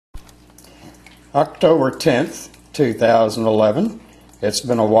October 10th, 2011. It's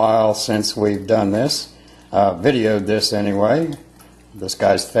been a while since we've done this, videoed this anyway. This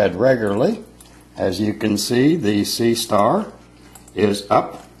guy's fed regularly. As you can see, the Sea Star is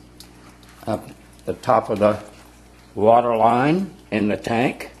up the top of the water line in the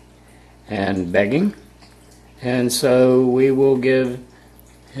tank and begging. And so we will give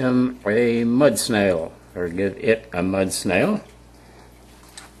him a mud snail, or give it a mud snail.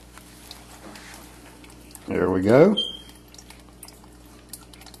 There we go.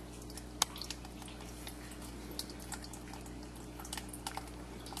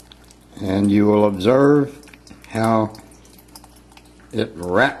 And you will observe how it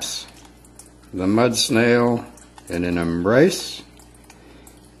wraps the mud snail in an embrace.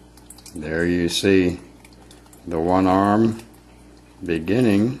 There you see the one arm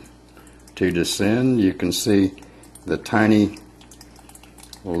beginning to descend. You can see the tiny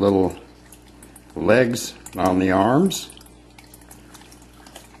little legs on the arms.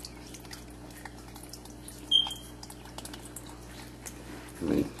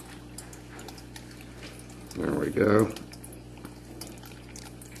 There we go.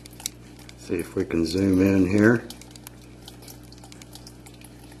 See if we can zoom in here.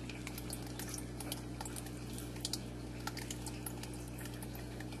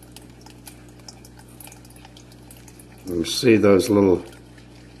 You see those little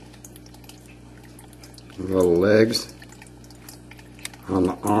legs on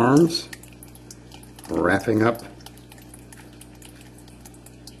the arms wrapping up.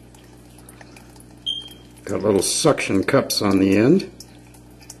 Got little suction cups on the end.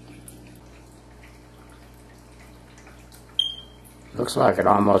 Looks like it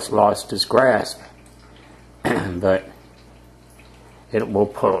almost lost its grasp, but it will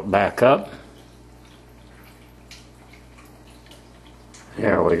pull it back up.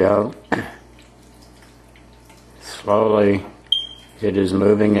 There we go. Slowly it is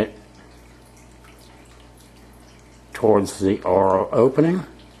moving it towards the oral opening,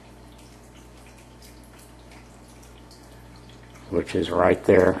 which is right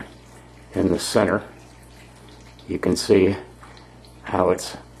there in the center. You can see how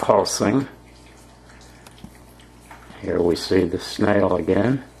it's pulsing. Here we see the snail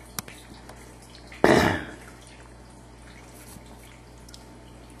again.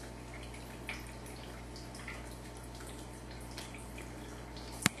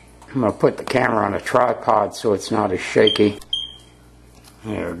 I'm going to put the camera on a tripod so it's not as shaky.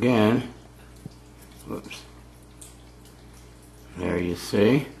 There again. Whoops. There you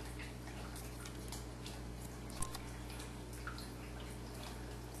see. You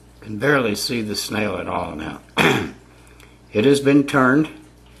can barely see the snail at all now. It has been turned,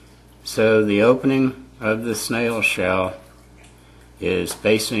 so the opening of the snail shell is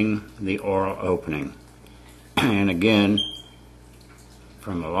facing the oral opening. And again,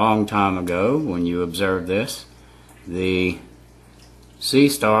 from a long time ago, when you observed this, the Sea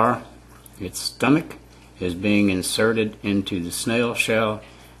Star, its stomach, is being inserted into the snail shell,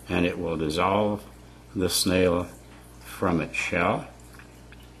 and it will dissolve the snail from its shell.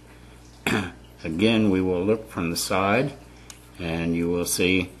 Again, we will look from the side, and you will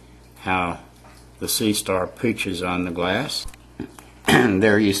see how the Sea Star pooches on the glass. And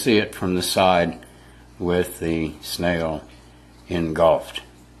there you see it from the side with the snail engulfed.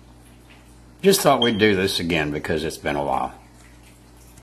 Just thought we'd do this again because it's been a while.